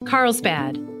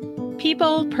Carlsbad.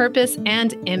 People, Purpose,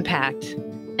 and Impact.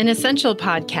 An essential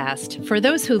podcast for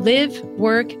those who live,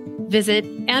 work, visit,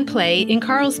 and play in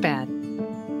Carlsbad.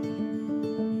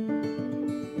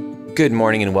 Good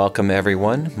morning and welcome,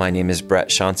 everyone. My name is Brett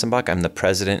Schanzenbach. I'm the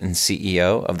president and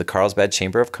CEO of the Carlsbad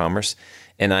Chamber of Commerce,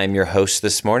 and I'm your host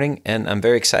this morning. And I'm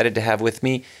very excited to have with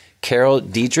me Carol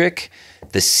Dedrich,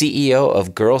 the CEO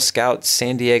of Girl Scouts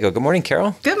San Diego. Good morning,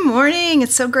 Carol. Good morning.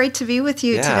 It's so great to be with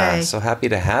you today. Yeah, so happy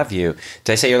to have you.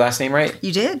 Did I say your last name right?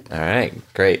 You did. All right,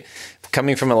 great.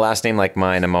 Coming from a last name like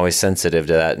mine, I'm always sensitive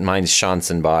to that. Mine's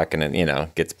Schanzenbach, and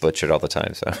it, gets butchered all the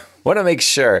time. So want to make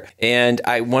sure. And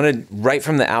I wanted right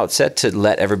from the outset to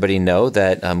let everybody know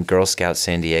that Girl Scouts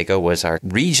San Diego was our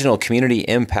Regional Community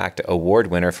Impact Award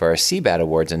winner for our CBAT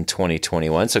Awards in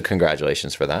 2021. So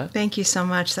congratulations for that. Thank you so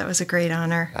much. That was a great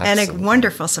honor. Absolutely. And a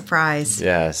wonderful surprise.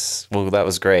 Yes. Well, that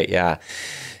was great. Yeah.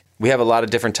 We have a lot of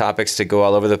different topics to go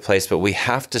all over the place, but we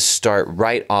have to start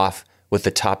right off with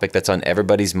the topic that's on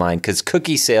everybody's mind, because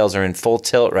cookie sales are in full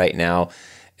tilt right now.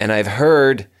 And I've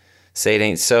heard, say it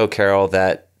ain't so, Carol,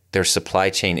 that there's supply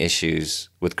chain issues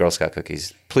with Girl Scout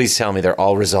cookies. Please tell me they're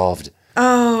all resolved.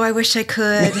 Oh, I wish I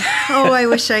could. I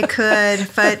wish I could.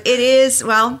 But it is,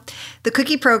 the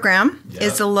cookie program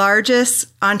is the largest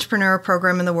entrepreneur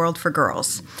program in the world for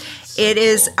girls. It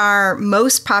is our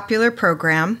most popular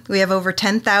program. We have over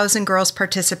 10,000 girls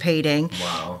participating.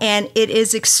 Wow. And it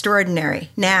is extraordinary.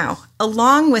 Now,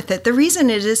 along with it, the reason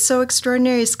it is so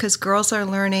extraordinary is because girls are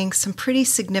learning some pretty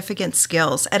significant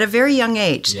skills at a very young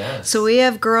age. Yes. So we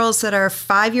have girls that are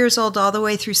 5 years old all the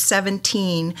way through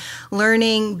 17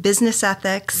 learning business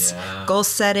ethics, goal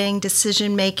setting,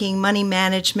 decision making, money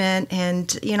management,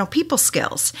 and people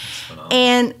skills.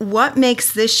 And what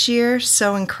makes this year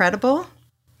so incredible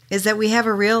is that we have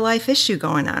a real life issue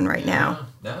going on right now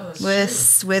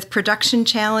with production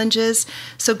challenges.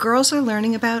 So girls are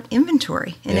learning about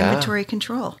inventory and inventory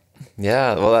control.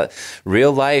 Yeah, well,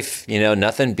 real life,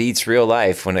 nothing beats real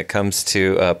life when it comes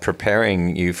to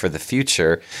preparing you for the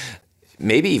future.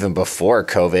 Maybe even before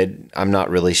COVID, I'm not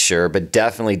really sure, but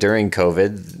definitely during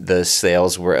COVID, the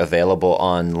sales were available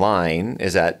online.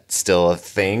 Is that still a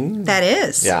thing? That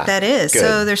is. Yeah. That is. Good.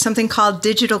 So there's something called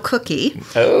Digital Cookie.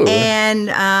 Oh.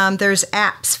 And there's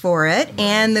apps for it.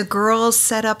 And the girls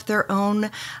set up their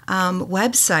own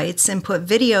websites and put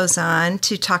videos on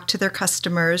to talk to their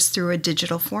customers through a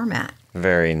digital format.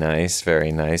 Very nice.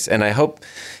 Very nice. And I hope,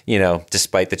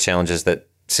 despite the challenges, that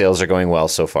sales are going well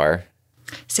so far.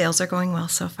 Sales are going well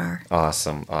so far.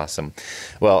 Awesome.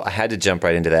 Well, I had to jump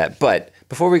right into that. But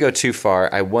before we go too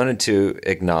far, I wanted to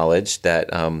acknowledge that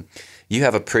you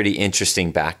have a pretty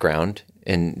interesting background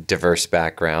and diverse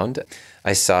background.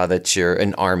 I saw that you're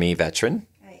an Army veteran.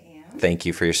 I am. Thank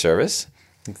you for your service.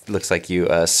 It looks like you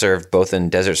served both in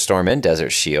Desert Storm and Desert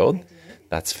Shield. I did.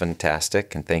 That's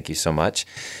fantastic, and thank you so much.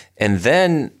 And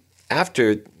then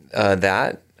after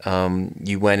that,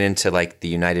 you went into like the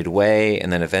United Way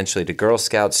and then eventually to Girl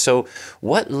Scouts. So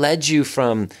what led you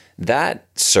from that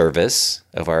service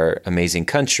of our amazing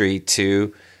country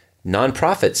to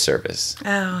nonprofit service?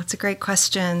 Oh, it's a great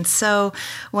question. So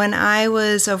when I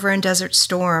was over in Desert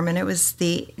Storm, and it was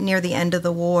near the end of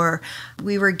the war,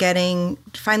 we were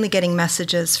finally getting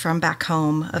messages from back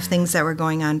home of things that were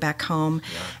going on back home.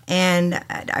 Yeah. And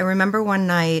I remember one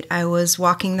night I was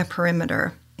walking the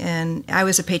perimeter. And I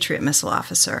was a Patriot missile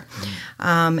officer,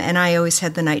 and I always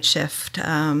had the night shift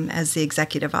as the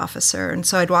executive officer. And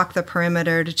so I'd walk the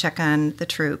perimeter to check on the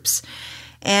troops.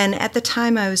 And at the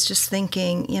time, I was just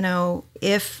thinking,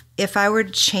 if I were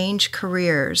to change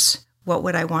careers, what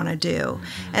would I want to do?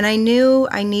 Mm-hmm. And I knew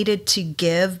I needed to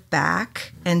give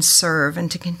back and serve and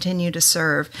to continue to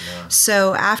serve. Yeah.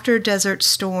 So after Desert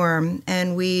Storm,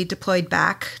 and we deployed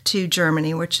back to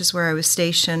Germany, which is where I was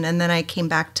stationed, and then I came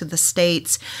back to the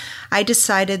States, I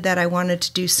decided that I wanted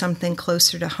to do something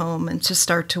closer to home and to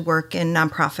start to work in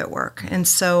nonprofit work. And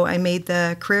so I made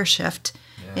the career shift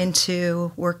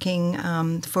into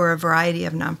working for a variety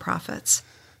of nonprofits.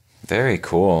 Very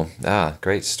cool.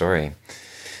 Great story.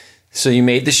 So you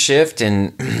made the shift,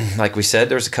 and like we said,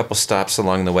 there was a couple stops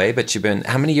along the way, but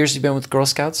how many years have you been with Girl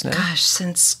Scouts now? Gosh,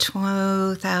 since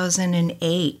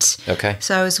 2008. Okay.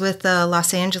 So I was with the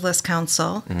Los Angeles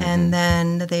Council, and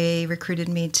then they recruited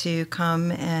me to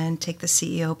come and take the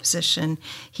CEO position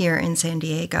here in San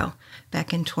Diego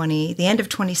back in the end of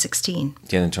 2016.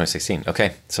 The end of 2016.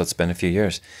 Okay. So it's been a few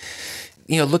years.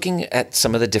 Looking at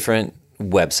some of the different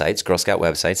websites, Girl Scout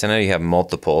websites, I know you have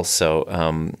multiple, so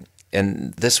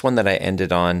and this one that I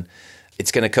ended on,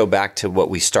 it's going to go back to what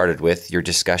we started with, your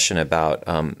discussion about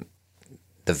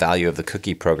the value of the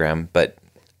cookie program. But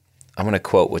I'm going to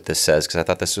quote what this says because I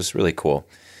thought this was really cool.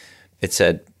 It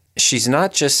said, she's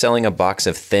not just selling a box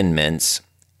of Thin Mints,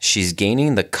 she's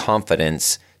gaining the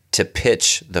confidence to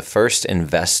pitch the first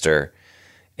investor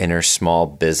in her small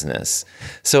business.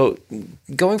 So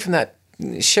going from that,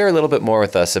 share a little bit more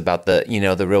with us about the,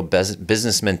 the real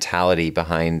business mentality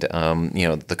behind,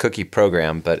 the cookie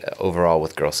program, but overall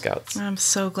with Girl Scouts. I'm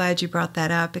so glad you brought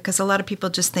that up, because a lot of people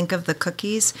just think of the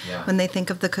cookies. When they think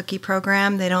of the cookie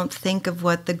program. They don't think of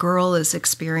what the girl is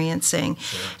experiencing.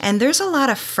 Sure. And there's a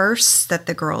lot of firsts that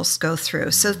the girls go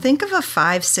through. So think of a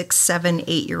 5, 6, 7,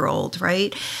 8-year-old,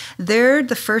 right? They're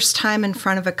the first time in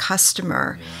front of a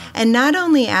customer, and not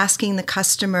only asking the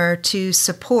customer to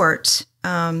support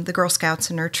the Girl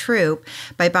Scouts and her troop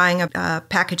by buying a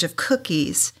package of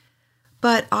cookies,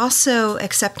 but also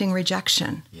accepting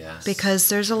rejection. Yes. Because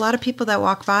there's a lot of people that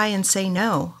walk by and say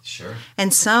no. Sure.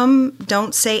 And some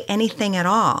don't say anything at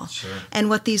all. Sure. And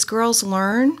what these girls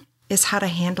learn is how to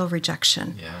handle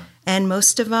rejection. Yeah. And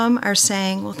most of them are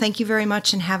saying, well, thank you very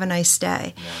much and have a nice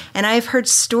day. Yeah. And I've heard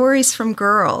stories from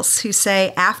girls who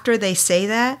say after they say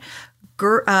that,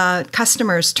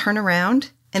 customers turn around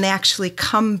and they actually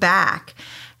come back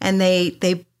and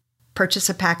they purchase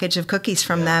a package of cookies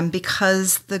from them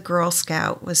because the Girl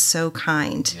Scout was so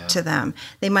kind to them.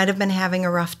 They might have been having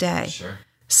a rough day. Sure.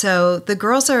 So the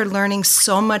girls are learning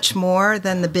so much more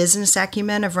than the business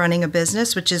acumen of running a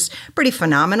business, which is pretty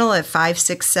phenomenal at 5,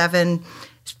 6, 7,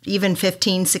 even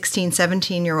 15, 16,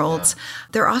 17-year-olds. Yeah.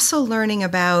 They're also learning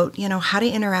about, how to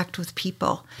interact with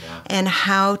people and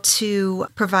how to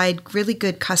provide really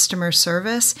good customer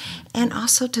service, and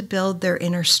also to build their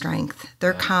inner strength,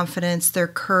 their confidence, their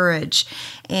courage.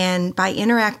 And by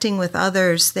interacting with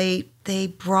others, they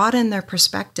broaden their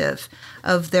perspective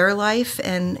of their life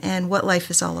and what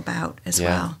life is all about as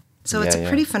well. So it's a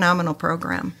pretty phenomenal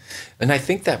program. And I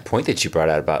think that point that you brought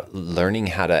out about learning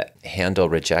how to handle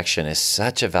rejection is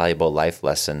such a valuable life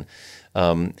lesson.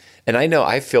 And I know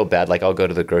I feel bad. Like I'll go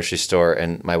to the grocery store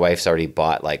and my wife's already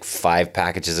bought like 5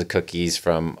 packages of cookies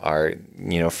from our,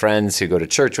 friends who go to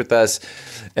church with us.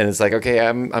 And it's like, okay,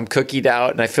 I'm cookied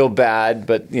out and I feel bad,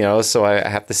 but, so I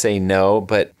have to say no,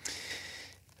 but,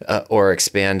 or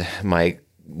expand my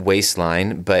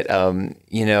waistline. But,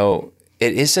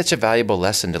 it is such a valuable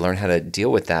lesson to learn how to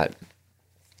deal with that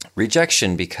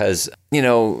rejection, because,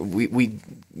 we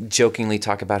jokingly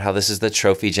talk about how this is the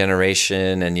trophy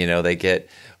generation and, they get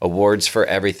awards for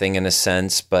everything in a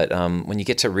sense. But when you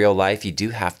get to real life, you do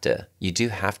have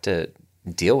to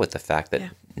deal with the fact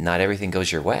that not everything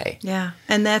goes your way. Yeah.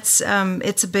 And that's,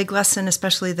 it's a big lesson,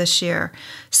 especially this year.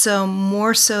 So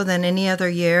more so than any other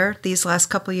year, these last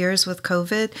couple of years with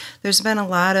COVID, there's been a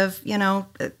lot of,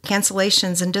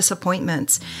 cancellations and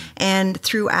disappointments. And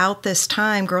throughout this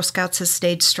time, Girl Scouts has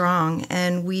stayed strong,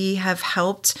 and we have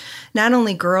helped not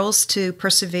only girls to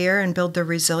persevere and build their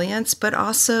resilience, but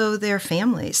also their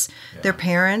families. Yeah. Their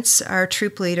parents, our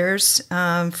troop leaders,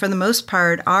 for the most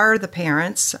part, are the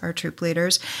parents, our troop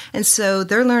leaders. And so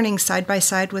they're learning side by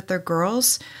side with their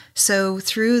girls. So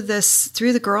through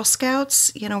the Girl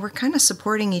Scouts, we're kind of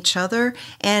supporting each other.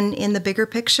 And in the bigger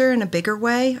picture, in a bigger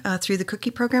way, through the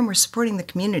cookie program, we're supporting the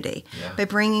community by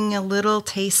bringing a little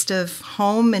taste of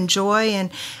home and joy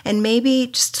and maybe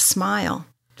just a smile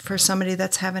for somebody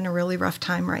that's having a really rough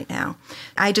time right now.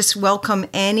 I just welcome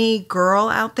any girl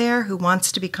out there who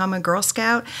wants to become a Girl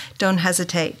Scout. Don't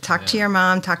hesitate. Talk to your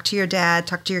mom, talk to your dad,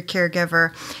 talk to your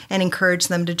caregiver, and encourage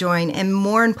them to join. And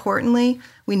more importantly,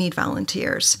 we need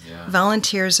volunteers. Yeah.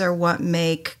 Volunteers are what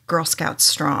make Girl Scouts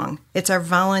strong. It's our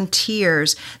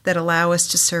volunteers that allow us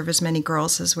to serve as many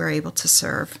girls as we're able to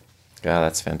serve. Yeah,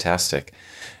 that's fantastic.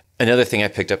 Another thing I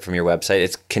picked up from your website,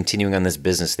 it's continuing on this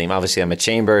business theme. Obviously, I'm a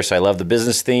chamber, so I love the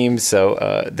business theme.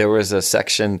 So there was a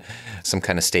section, some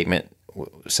kind of statement,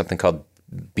 something called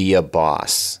Be a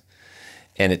Boss.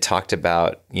 And it talked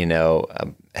about,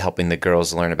 helping the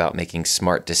girls learn about making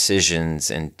smart decisions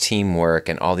and teamwork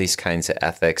and all these kinds of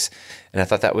ethics. And I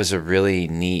thought that was a really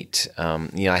neat,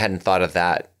 I hadn't thought of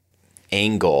that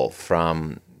angle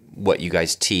from what you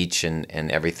guys teach and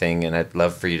everything. And I'd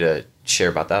love for you to share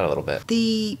about that a little bit.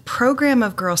 The program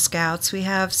of Girl Scouts, we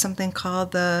have something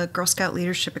called the Girl Scout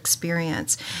Leadership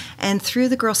Experience. And through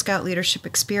the Girl Scout Leadership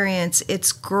Experience,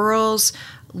 it's girls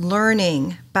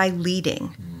learning by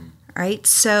leading. right?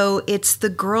 So it's the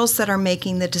girls that are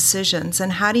making the decisions.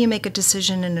 And how do you make a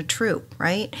decision in a troop,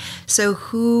 right? So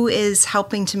who is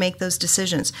helping to make those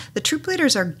decisions? The troop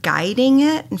leaders are guiding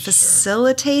it and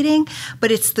facilitating,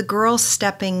 but it's the girls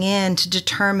stepping in to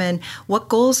determine what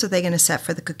goals are they going to set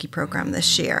for the cookie program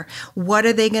this year? What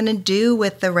are they going to do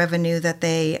with the revenue that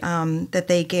they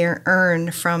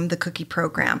earn from the cookie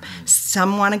program?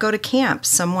 Some want to go to camp.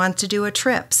 Some want to do a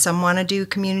trip. Some want to do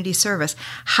community service.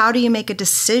 How do you make a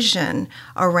decision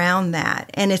around that?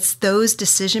 And it's those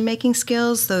decision-making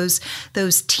skills, those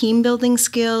team-building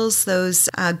skills, those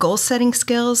goal-setting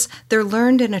skills, they're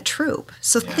learned in a troop.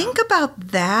 So think about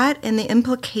that and the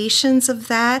implications of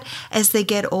that as they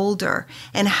get older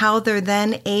and how they're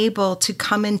then able to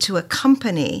come into a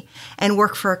company and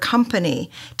work for a company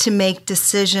to make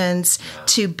decisions,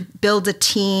 to build a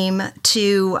team,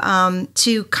 to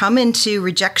come into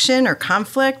rejection or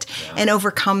conflict and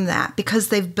overcome that because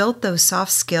they've built those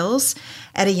soft skills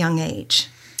at a young age.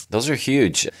 Those are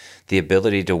huge. The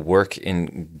ability to work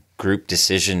in group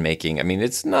decision making. I mean,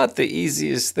 it's not the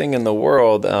easiest thing in the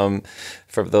world.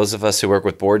 For those of us who work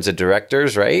with boards of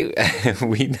directors, right?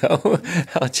 We know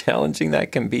how challenging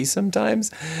that can be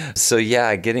sometimes. So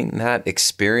yeah, getting that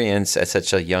experience at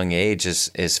such a young age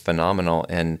is phenomenal.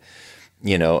 And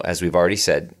you know, as we've already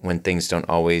said, when things don't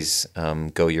always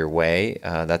go your way,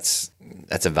 that's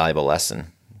a valuable lesson.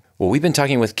 Well, we've been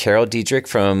talking with Carol Dedrich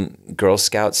from Girl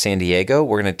Scouts San Diego.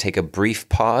 We're going to take a brief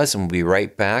pause and we'll be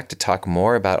right back to talk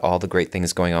more about all the great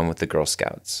things going on with the Girl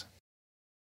Scouts.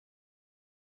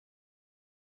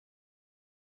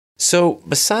 So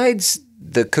besides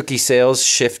the cookie sales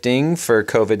shifting for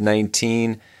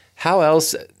COVID-19, how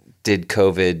else did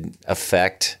COVID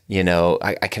affect, you know,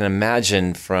 I can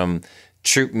imagine from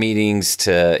troop meetings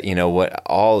to, you know, what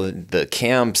all the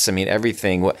camps, I mean,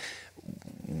 everything.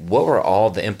 What were all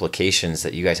the implications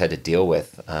that you guys had to deal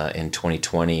with in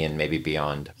 2020 and maybe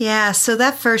beyond? Yeah, so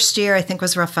that first year I think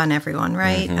was rough on everyone,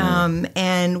 right? Mm-hmm.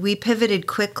 And we pivoted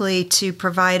quickly to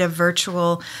provide a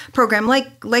virtual program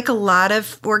like a lot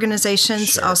of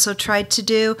organizations also tried to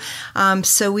do.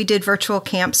 So we did virtual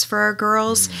camps for our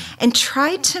girls and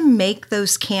tried to make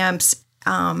those camps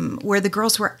where the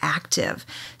girls were active.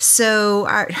 So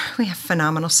we have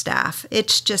phenomenal staff.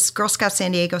 It's just Girl Scouts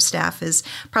San Diego staff is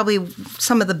probably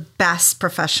some of the best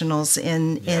professionals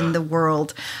in the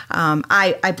world.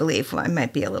 I believe, well, I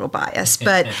might be a little biased,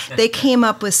 but they came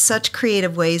up with such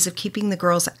creative ways of keeping the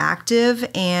girls active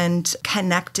and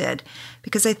connected.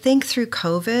 Because I think through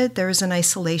COVID, there is an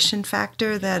isolation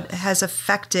factor that has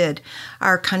affected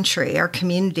our country, our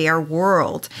community, our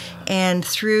world. And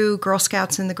through Girl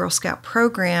Scouts and the Girl Scout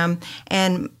program,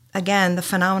 and again, the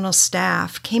phenomenal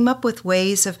staff came up with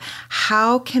ways of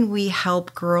how can we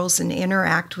help girls and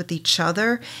interact with each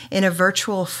other in a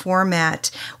virtual format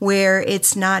where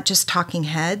it's not just talking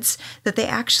heads, that they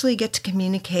actually get to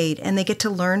communicate and they get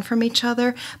to learn from each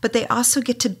other, but they also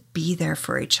get to be there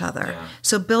for each other. Yeah.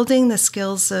 So building the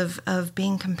skills of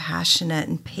being compassionate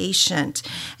and patient,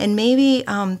 and maybe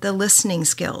the listening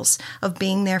skills of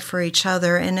being there for each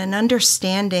other and an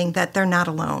understanding that they're not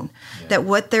alone, that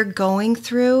what they're going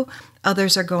through,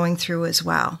 others are going through as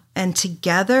well. And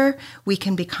together we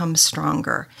can become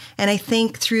stronger. And I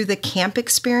think through the camp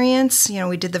experience, you know,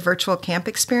 we did the virtual camp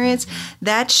experience,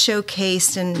 that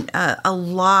showcased a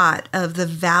lot of the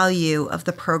value of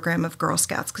the program of Girl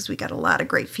Scouts, because we got a lot of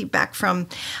great feedback from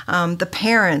the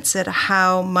parents at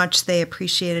how much they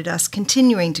appreciated us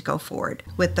continuing to go forward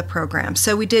with the program.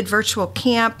 So we did virtual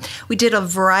camp. We did a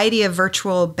variety of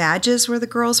virtual badges where the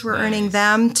girls were earning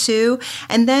them too.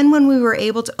 And then when we were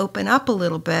able to open up a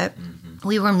little bit,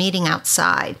 we were meeting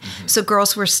outside. So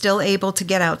girls were still able to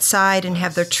get outside and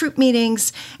have their troop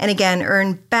meetings and again,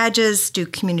 earn badges, do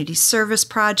community service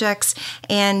projects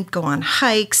and go on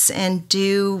hikes and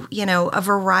do, you know, a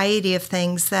variety of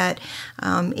things that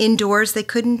indoors they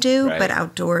couldn't do, but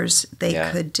outdoors they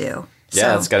could do.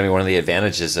 Yeah, it's got to be one of the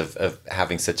advantages of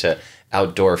having such a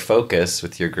outdoor focus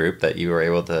with your group that you were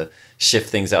able to shift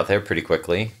things out there pretty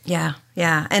quickly. Yeah.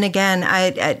 And again,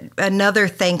 I another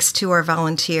thanks to our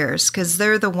volunteers, because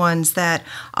they're the ones that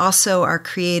also are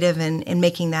creative in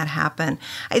making that happen.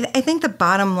 I think the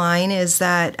bottom line is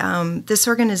that this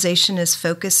organization is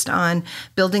focused on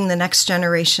building the next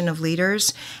generation of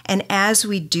leaders. And as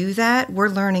we do that, we're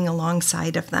learning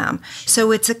alongside of them.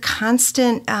 So it's a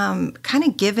constant kind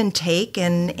of give and take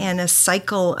and a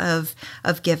cycle of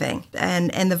giving.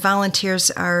 And the volunteers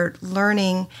are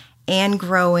learning and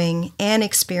growing and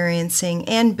experiencing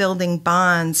and building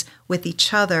bonds with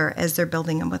each other as they're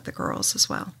building them with the girls as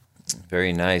well.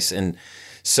 Very nice. And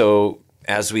so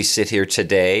as we sit here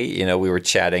today, you know, we were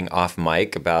chatting off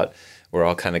mic about we're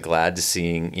all kind of glad to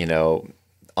seeing,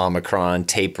 Omicron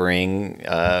tapering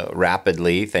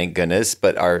rapidly, thank goodness.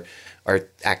 But are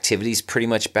activities pretty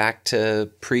much back to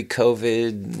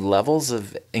pre-COVID levels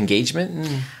of engagement?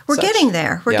 And We're such? getting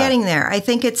there. We're getting there. I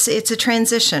think it's a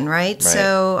transition, right?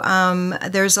 So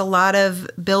there's a lot of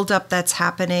buildup that's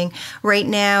happening right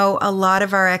now. A lot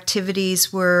of our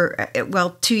activities were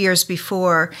 2 years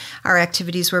before, our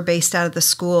activities were based out of the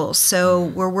schools. So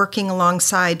we're working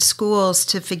alongside schools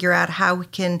to figure out how we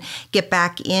can get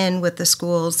back in with the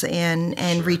schools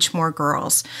and reach more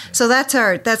girls. So that's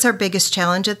our biggest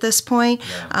challenge at this point.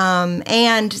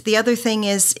 And the other thing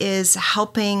is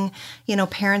helping,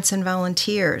 parents and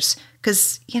volunteers,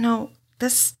 because,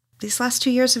 these last 2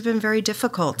 years have been very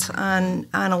difficult on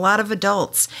a lot of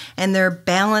adults, and they're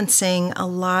balancing a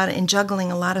lot and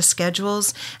juggling a lot of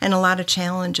schedules and a lot of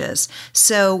challenges.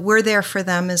 So we're there for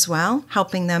them as well,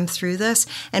 helping them through this.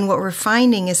 And what we're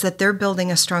finding is that they're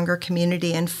building a stronger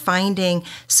community and finding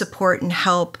support and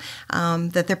help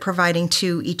that they're providing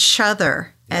to each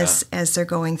other as they're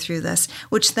going through this,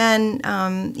 which then,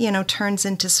 turns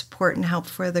into support and help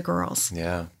for the girls.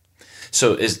 Yeah.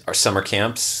 So are summer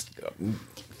camps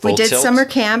we did tilt? Summer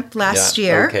camp last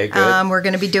year. Okay, good. We're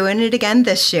going to be doing it again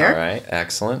this year. All right,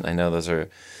 excellent. I know those are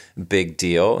a big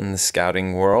deal in the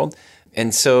scouting world.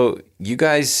 And so you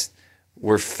guys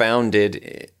were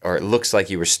founded, or it looks like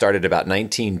you were started about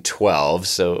 1912,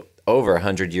 so over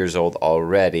 100 years old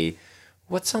already.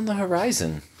 What's on the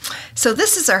horizon? So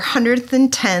this is our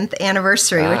 110th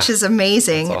anniversary, which is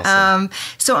amazing. That's awesome.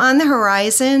 So on the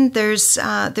horizon, there's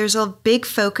a big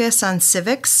focus on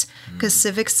civics, because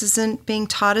civics isn't being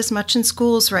taught as much in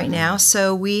schools right now.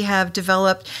 So we have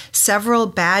developed several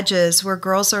badges where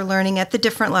girls are learning at the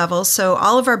different levels. So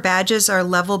all of our badges are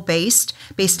level-based,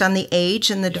 based on the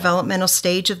age and the developmental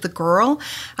stage of the girl.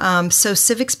 So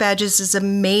civics badges is a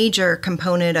major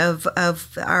component of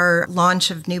our launch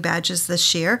of new badges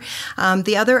this year.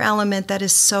 The other element that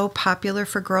is so popular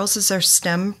for girls is our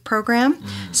STEM program,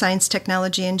 science,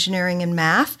 technology, engineering, and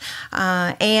math.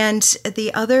 And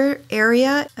the other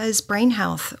area is brain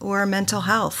health or mental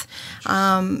health.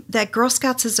 That Girl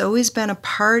Scouts has always been a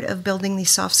part of building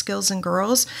these soft skills in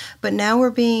girls, but now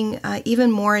we're being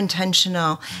even more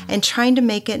intentional and trying to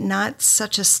make it not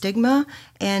such a stigma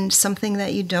and something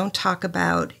that you don't talk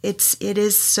about. It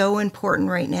is so important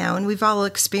right now, and we've all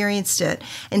experienced it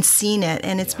and seen it,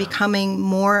 and it's becoming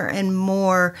more and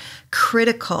more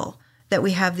critical that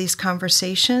we have these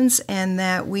conversations and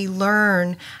that we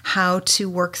learn how to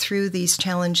work through these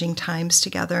challenging times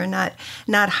together and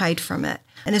not hide from it.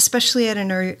 And especially at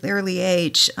an early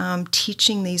age,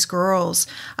 teaching these girls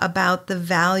about the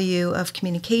value of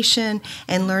communication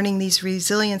and learning these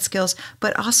resilient skills,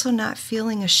 but also not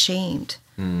feeling ashamed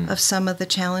of some of the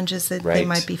challenges that they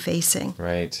might be facing.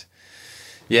 Right.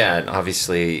 Yeah, and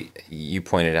obviously you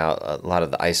pointed out a lot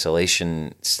of the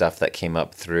isolation stuff that came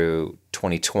up through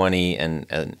 2020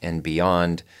 and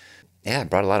beyond. Yeah, it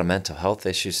brought a lot of mental health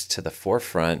issues to the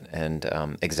forefront and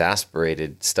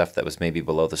exasperated stuff that was maybe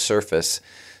below the surface.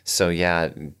 So yeah,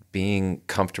 being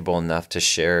comfortable enough to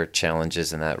share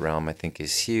challenges in that realm, I think,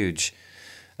 is huge.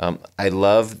 I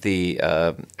love the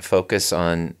focus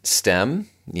on STEM,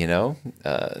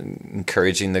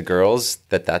 encouraging the girls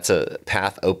that's a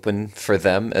path open for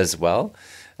them as well.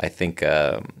 I think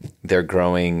they're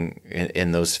growing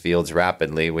in those fields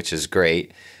rapidly, which is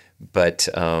great. But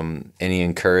any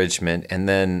encouragement. And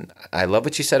then I love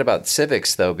what you said about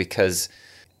civics, though, because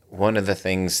one of the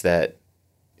things that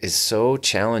is so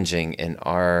challenging in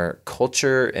our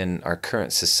culture and our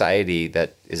current society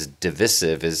that is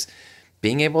divisive is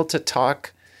being able to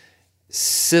talk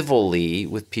civilly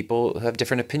with people who have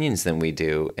different opinions than we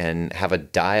do and have a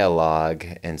dialogue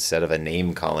instead of a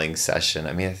name-calling session.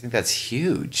 I mean, I think that's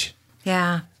huge.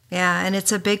 Yeah, and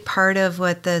it's a big part of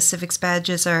what the civics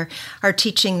badges are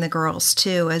teaching the girls,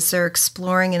 too, as they're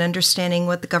exploring and understanding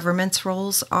what the government's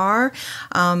roles are,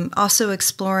 also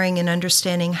exploring and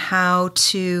understanding how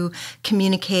to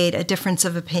communicate a difference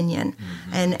of opinion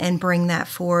and bring that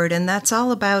forward. And that's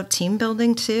all about team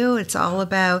building, too. It's all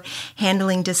about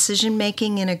handling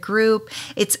decision-making in a group.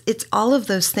 It's all of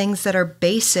those things that are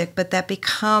basic, but that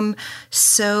become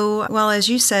so, well, as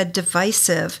you said,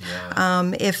 divisive.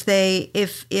 Yeah.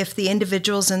 If the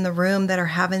individuals in the room that are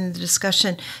having the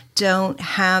discussion don't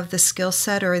have the skill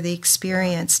set or the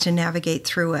experience to navigate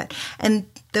through it. And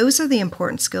those are the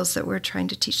important skills that we're trying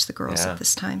to teach the girls at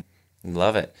this time.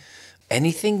 Love it.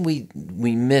 Anything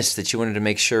we missed that you wanted to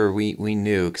make sure we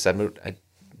knew? Because I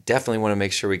definitely want to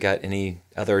make sure we got any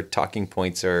other talking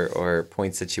points or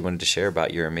points that you wanted to share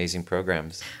about your amazing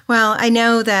programs? Well, I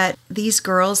know that these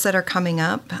girls that are coming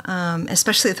up,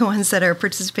 especially the ones that are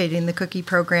participating in the cookie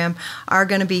program, are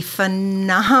going to be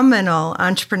phenomenal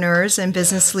entrepreneurs and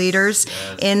business leaders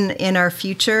in our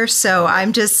future. So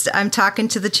I'm talking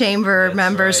to the chamber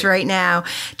members right now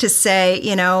to say,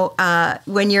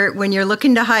 when you're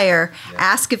looking to hire,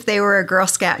 ask if they were a Girl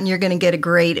Scout, and you're going to get a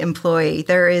great employee.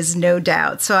 There is no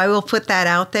doubt. So I will put that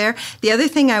out there. The other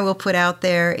thing I will put out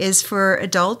there is for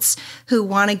adults who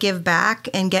want to give back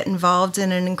and get involved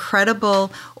in an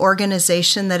incredible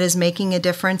organization that is making a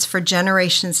difference for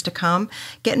generations to come,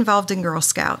 get involved in Girl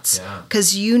Scouts.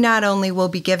 Because you not only will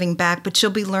be giving back, but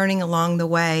you'll be learning along the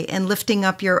way and lifting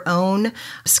up your own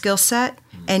skill set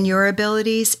and your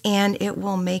abilities, and it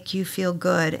will make you feel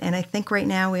good. And I think right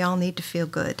now we all need to feel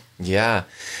good. Yeah.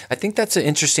 I think that's an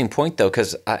interesting point, though,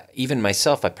 because even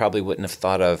myself, I probably wouldn't have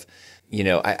thought of,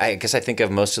 I guess I think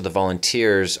of most of the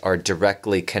volunteers are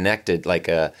directly connected, like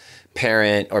a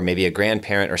parent or maybe a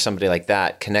grandparent or somebody like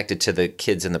that connected to the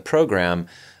kids in the program.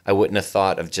 I wouldn't have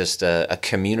thought of just a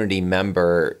community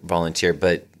member volunteer,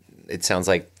 but it sounds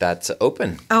like that's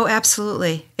open. Oh,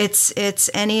 absolutely. It's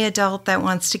any adult that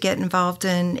wants to get involved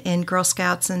in Girl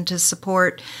Scouts and to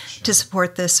support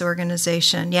this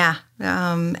organization. Yeah.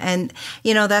 And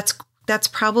that's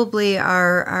probably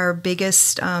our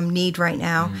biggest need right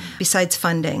now, besides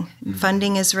funding.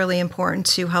 Funding is really important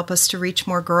to help us to reach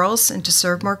more girls and to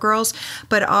serve more girls,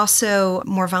 but also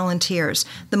more volunteers.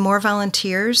 The more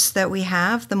volunteers that we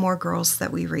have, the more girls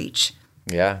that we reach.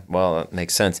 Yeah, well, that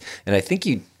makes sense. And I think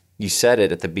you said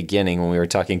it at the beginning when we were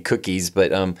talking cookies,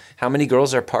 but how many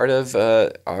girls are part of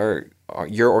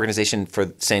your organization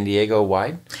for San Diego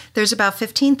wide? There's about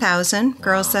 15,000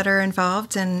 girls that are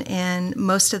involved, and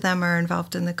most of them are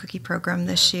involved in the cookie program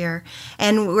this year.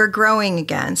 And we're growing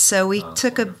again. So we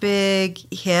took a big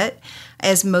hit,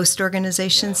 as most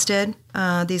organizations did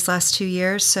these last 2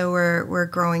 years. So we're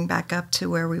growing back up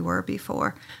to where we were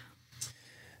before.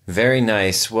 Very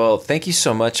nice. Well, thank you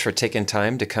so much for taking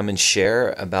time to come and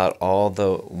share about all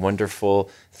the wonderful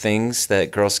things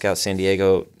that Girl Scout San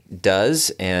Diego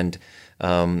does. And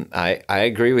I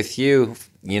agree with you.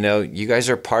 You guys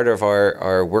are part of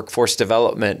our workforce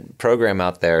development program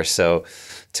out there. So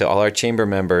to all our chamber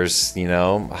members,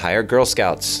 hire Girl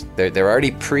Scouts. They're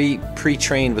already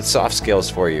pre-trained with soft skills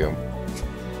for you.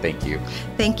 Thank you.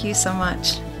 Thank you so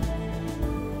much.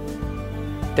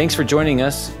 Thanks for joining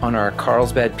us on our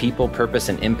Carlsbad People, Purpose,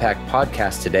 and Impact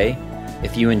podcast today.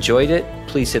 If you enjoyed it,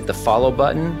 please hit the follow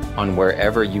button on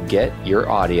wherever you get your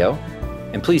audio.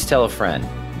 And please tell a friend.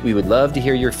 We would love to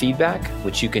hear your feedback,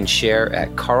 which you can share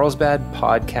at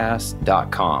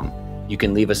carlsbadpodcast.com. You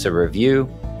can leave us a review,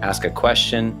 ask a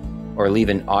question, or leave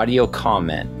an audio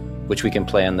comment, which we can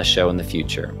play on the show in the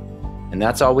future. And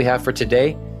that's all we have for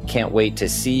today. Can't wait to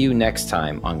see you next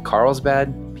time on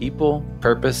Carlsbad People,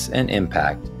 Purpose, and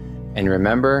Impact. And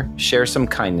remember, share some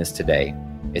kindness today.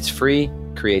 It's free,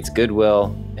 creates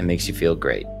goodwill, and makes you feel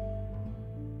great.